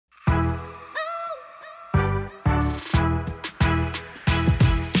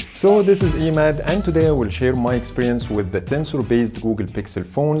So this is Emad, and today I will share my experience with the Tensor-based Google Pixel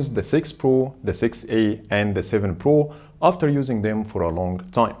phones, the 6 Pro, the 6a, and the 7 Pro, after using them for a long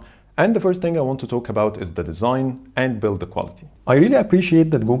time. And the first thing I want to talk about is the design and build quality. I really appreciate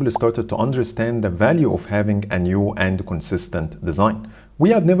that Google started to understand the value of having a new and consistent design.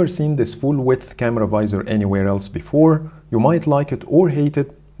 We have never seen this full-width camera visor anywhere else before. You might like it or hate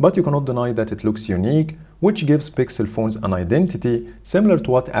it, but you cannot deny that it looks unique, which gives Pixel phones an identity similar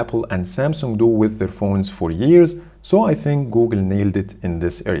to what Apple and Samsung do with their phones for years, so I think Google nailed it in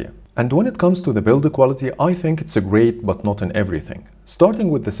this area. And when it comes to the build quality, I think it's a great but not in everything.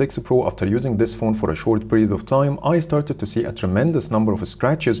 Starting with the 6 Pro, after using this phone for a short period of time, I started to see a tremendous number of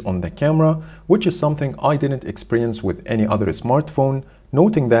scratches on the camera, which is something I didn't experience with any other smartphone,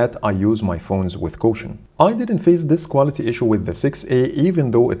 noting that I use my phones with caution. I didn't face this quality issue with the 6a,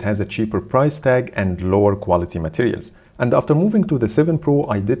 even though it has a cheaper price tag and lower quality materials. And after moving to the 7 Pro,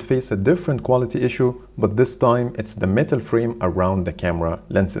 I did face a different quality issue, but this time it's the metal frame around the camera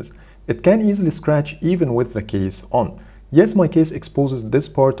lenses. It can easily scratch even with the case on. Yes, my case exposes this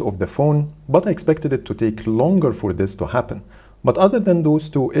part of the phone, but I expected it to take longer for this to happen. But other than those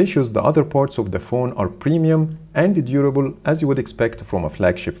two issues, the other parts of the phone are premium and durable, as you would expect from a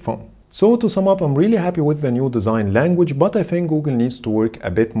flagship phone. So to sum up, I'm really happy with the new design language, but I think Google needs to work a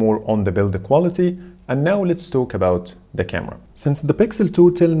bit more on the build quality. And now let's talk about the camera. Since the Pixel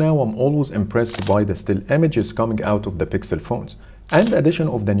 2 till now, I'm always impressed by the still images coming out of the Pixel phones. And the addition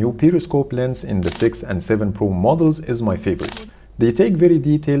of the new periscope lens in the 6 and 7 Pro models is my favorite. They take very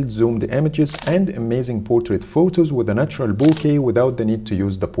detailed zoomed images and amazing portrait photos with a natural bokeh without the need to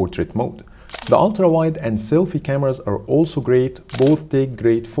use the portrait mode. The ultra-wide and selfie cameras are also great, both take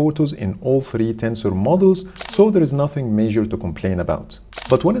great photos in all three Tensor models, so there is nothing major to complain about.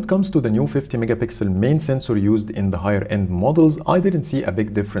 But when it comes to the new 50 megapixel main sensor used in the higher end models, I didn't see a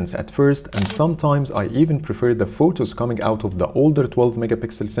big difference at first, and sometimes I even prefer the photos coming out of the older 12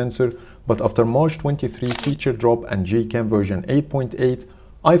 megapixel sensor, but after March 23 feature drop and Gcam version 8.8,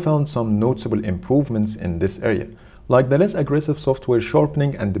 I found some noticeable improvements in this area, like the less aggressive software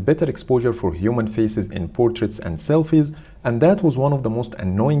sharpening and the better exposure for human faces in portraits and selfies, and that was one of the most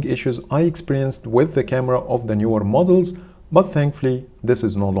annoying issues I experienced with the camera of the newer models, but thankfully this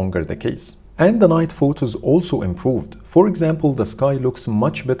is no longer the case. And the night photos also improved. For example, the sky looks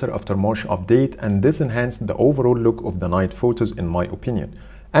much better after March update, and this enhanced the overall look of the night photos in my opinion.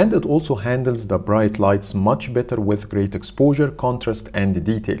 And it also handles the bright lights much better with great exposure, contrast and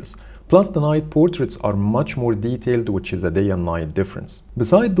details. Plus the night portraits are much more detailed, which is a day and night difference.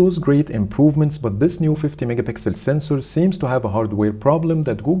 Beside those great improvements, but this new 50 megapixel sensor seems to have a hardware problem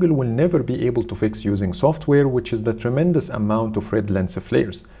that Google will never be able to fix using software, which is the tremendous amount of red lens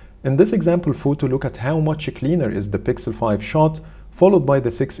flares. In this example photo, look at how much cleaner is the Pixel 5 shot, followed by the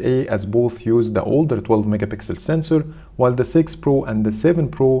 6a, as both use the older 12 megapixel sensor, while the 6 Pro and the 7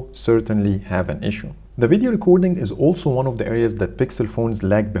 Pro certainly have an issue. The video recording is also one of the areas that Pixel phones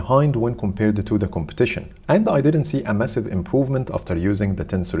lag behind when compared to the competition, and I didn't see a massive improvement after using the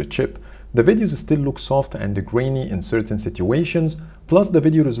Tensor chip. The videos still look soft and grainy in certain situations, plus the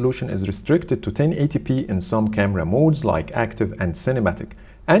video resolution is restricted to 1080p in some camera modes like active and cinematic,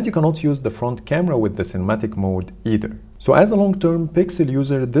 and you cannot use the front camera with the cinematic mode either. So as a long-term Pixel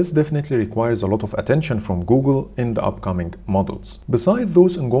user, this definitely requires a lot of attention from Google in the upcoming models. Besides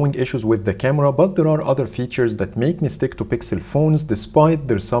those ongoing issues with the camera, but there are other features that make me stick to Pixel phones despite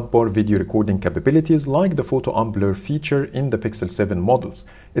their subpar video recording capabilities, like the photo unblur feature in the Pixel 7 models.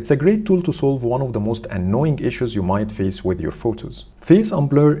 It's a great tool to solve one of the most annoying issues you might face with your photos. Face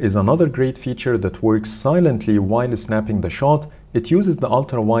unblur is another great feature that works silently while snapping the shot. It uses the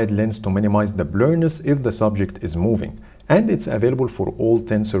ultra-wide lens to minimize the blurriness if the subject is moving, and it's available for all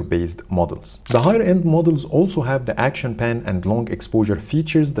Tensor-based models. The higher-end models also have the action pan and long exposure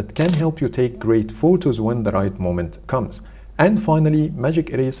features that can help you take great photos when the right moment comes. And finally,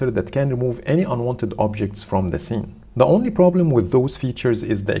 Magic Eraser that can remove any unwanted objects from the scene. The only problem with those features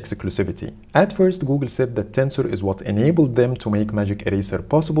is the exclusivity. At first, Google said that Tensor is what enabled them to make Magic Eraser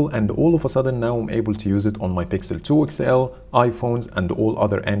possible, and all of a sudden now I'm able to use it on my Pixel 2 XL, iPhones and all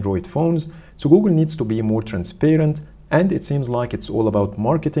other Android phones. So Google needs to be more transparent, and it seems like it's all about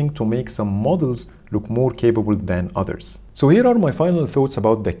marketing to make some models look more capable than others. So here are my final thoughts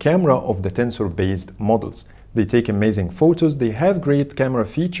about the camera of the Tensor-based models. They take amazing photos, they have great camera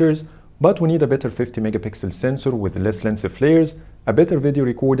features, but we need a better 50 megapixel sensor with less lens flares, a better video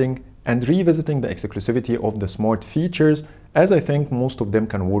recording, and revisiting the exclusivity of the smart features, as I think most of them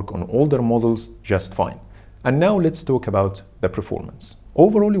can work on older models just fine. And now let's talk about the performance.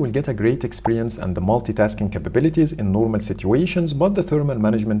 Overall, you will get a great experience and the multitasking capabilities in normal situations, but the thermal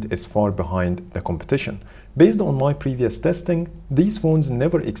management is far behind the competition. Based on my previous testing, these phones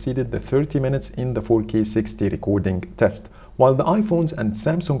never exceeded the 30 minutes in the 4K 60 recording test, while the iPhones and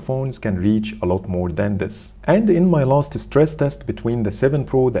Samsung phones can reach a lot more than this. And in my last stress test between the 7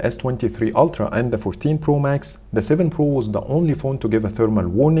 Pro, the S23 Ultra and the 14 Pro Max, the 7 Pro was the only phone to give a thermal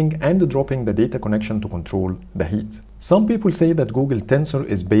warning and dropping the data connection to control the heat. Some people say that Google Tensor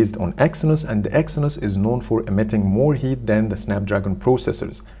is based on Exynos, and the Exynos is known for emitting more heat than the Snapdragon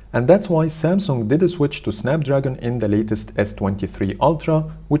processors. And that's why Samsung did a switch to Snapdragon in the latest S23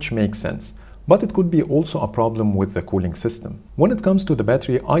 Ultra, which makes sense. But it could be also a problem with the cooling system. When it comes to the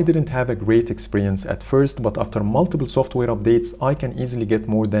battery, I didn't have a great experience at first, but after multiple software updates, I can easily get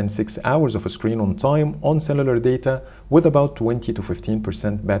more than 6 hours of screen on time on cellular data with about 20 to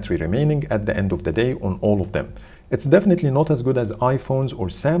 15% battery remaining at the end of the day on all of them. It's definitely not as good as iPhones or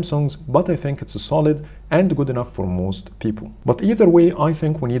Samsung's, but I think it's solid and good enough for most people. But either way, I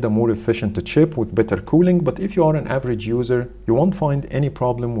think we need a more efficient chip with better cooling, but if you are an average user, you won't find any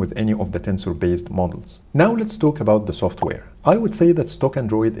problem with any of the Tensor-based models. Now let's talk about the software. I would say that stock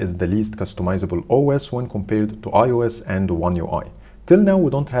Android is the least customizable OS when compared to iOS and One UI. Till now,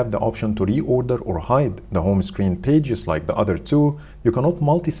 we don't have the option to reorder or hide the home screen pages like the other two. You cannot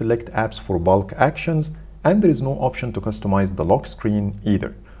multi-select apps for bulk actions, and there is no option to customize the lock screen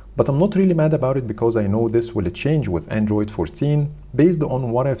either. But I'm not really mad about it because I know this will change with Android 14 based on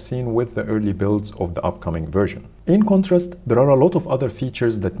what I've seen with the early builds of the upcoming version. In contrast, there are a lot of other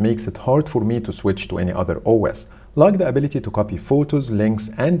features that makes it hard for me to switch to any other OS, like the ability to copy photos, links,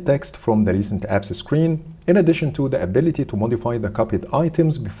 and text from the recent apps screen, in addition to the ability to modify the copied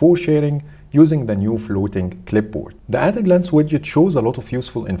items before sharing using the new floating clipboard. The at-a-glance widget shows a lot of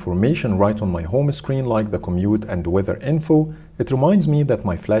useful information right on my home screen, like the commute and weather info. It reminds me that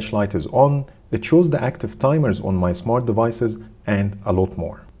my flashlight is on, it shows the active timers on my smart devices, and a lot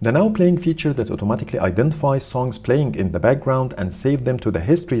more. The Now Playing feature that automatically identifies songs playing in the background and save them to the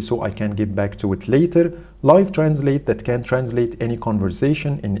history so I can get back to it later. Live Translate that can translate any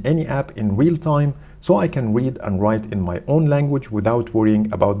conversation in any app in real time so I can read and write in my own language without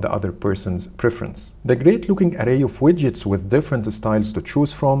worrying about the other person's preference. The great looking array of widgets with different styles to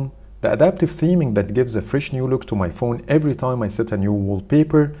choose from. The adaptive theming that gives a fresh new look to my phone every time I set a new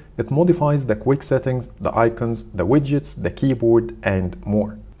wallpaper. It modifies the quick settings, the icons, the widgets, the keyboard, and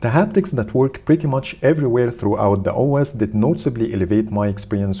more. The haptics that work pretty much everywhere throughout the OS did noticeably elevate my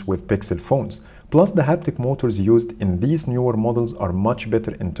experience with Pixel phones. Plus, the haptic motors used in these newer models are much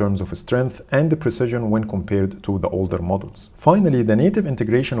better in terms of strength and precision when compared to the older models. Finally, the native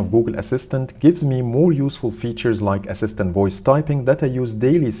integration of Google Assistant gives me more useful features like assistant voice typing that I use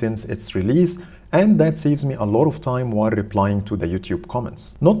daily since its release, and that saves me a lot of time while replying to the YouTube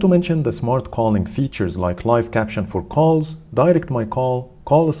comments. Not to mention the smart calling features like live caption for calls, direct my call,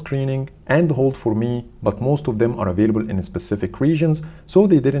 call screening, and hold for me, but most of them are available in specific regions, so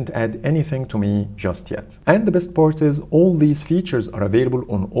they didn't add anything to me just yet. And the best part is, all these features are available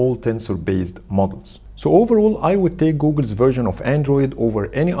on all Tensor-based models. So overall, I would take Google's version of Android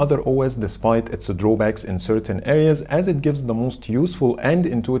over any other OS despite its drawbacks in certain areas, as it gives the most useful and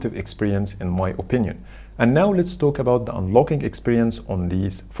intuitive experience in my opinion. And now let's talk about the unlocking experience on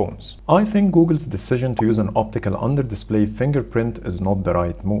these phones. I think Google's decision to use an optical under-display fingerprint is not the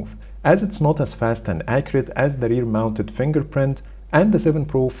right move, as it's not as fast and accurate as the rear-mounted fingerprint, and the 7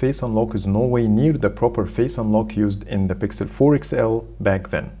 Pro Face Unlock is no way near the proper Face Unlock used in the Pixel 4 XL back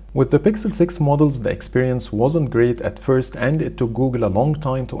then. With the Pixel 6 models, the experience wasn't great at first, and it took Google a long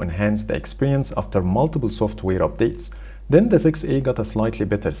time to enhance the experience after multiple software updates. Then the 6A got a slightly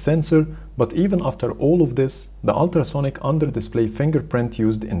better sensor, but even after all of this, the ultrasonic under-display fingerprint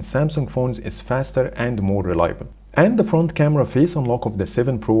used in Samsung phones is faster and more reliable. And the front camera Face Unlock of the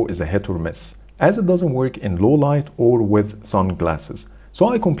 7 Pro is a hit or miss, as it doesn't work in low light or with sunglasses. So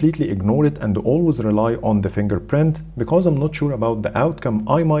I completely ignore it and always rely on the fingerprint because I'm not sure about the outcome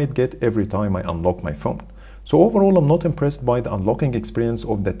I might get every time I unlock my phone. So overall, I'm not impressed by the unlocking experience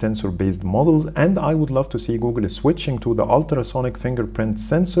of the Tensor-based models, and I would love to see Google switching to the ultrasonic fingerprint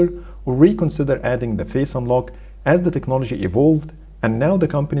sensor or reconsider adding the Face Unlock as the technology evolved, and now the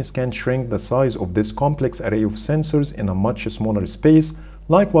companies can shrink the size of this complex array of sensors in a much smaller space,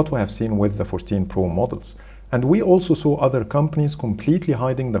 like what we have seen with the 14 Pro models. And we also saw other companies completely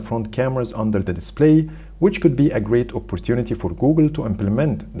hiding the front cameras under the display, which could be a great opportunity for Google to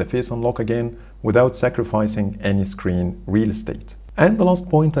implement the Face Unlock again without sacrificing any screen real estate. And the last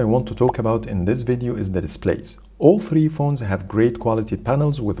point I want to talk about in this video is the displays. All three phones have great quality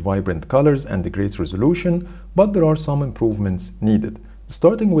panels with vibrant colors and great resolution, but there are some improvements needed.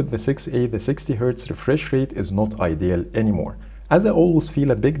 Starting with the 6A, the 60Hz refresh rate is not ideal anymore, as I always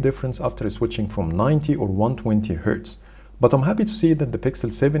feel a big difference after switching from 90 or 120Hz. But I'm happy to see that the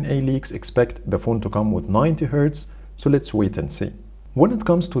Pixel 7a leaks expect the phone to come with 90Hz, so let's wait and see. When it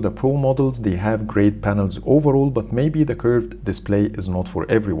comes to the Pro models, they have great panels overall, but maybe the curved display is not for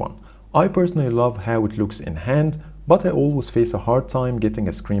everyone. I personally love how it looks in hand, but I always face a hard time getting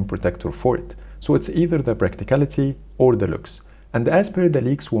a screen protector for it. So it's either the practicality or the looks. And as per the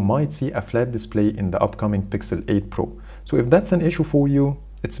leaks, we might see a flat display in the upcoming Pixel 8 Pro. So if that's an issue for you,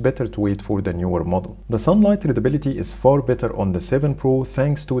 it's better to wait for the newer model. The sunlight readability is far better on the 7 Pro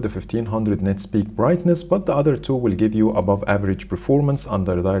thanks to the 1500 nits peak brightness, but the other two will give you above average performance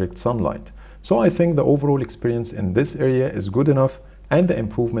under direct sunlight. So I think the overall experience in this area is good enough and the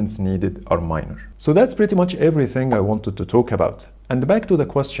improvements needed are minor. So that's pretty much everything I wanted to talk about. And back to the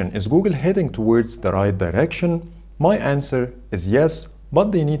question, is Google heading towards the right direction? My answer is yes,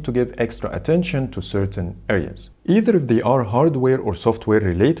 but they need to give extra attention to certain areas. Either if they are hardware or software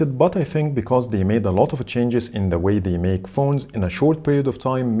related, but I think because they made a lot of changes in the way they make phones in a short period of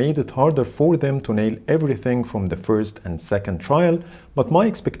time made it harder for them to nail everything from the first and second trial, but my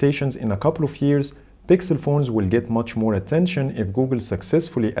expectations in a couple of years, Pixel phones will get much more attention if Google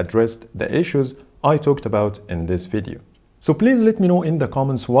successfully addressed the issues I talked about in this video. So please let me know in the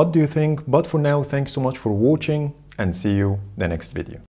comments what do you think, but for now, thanks so much for watching and see you the next video.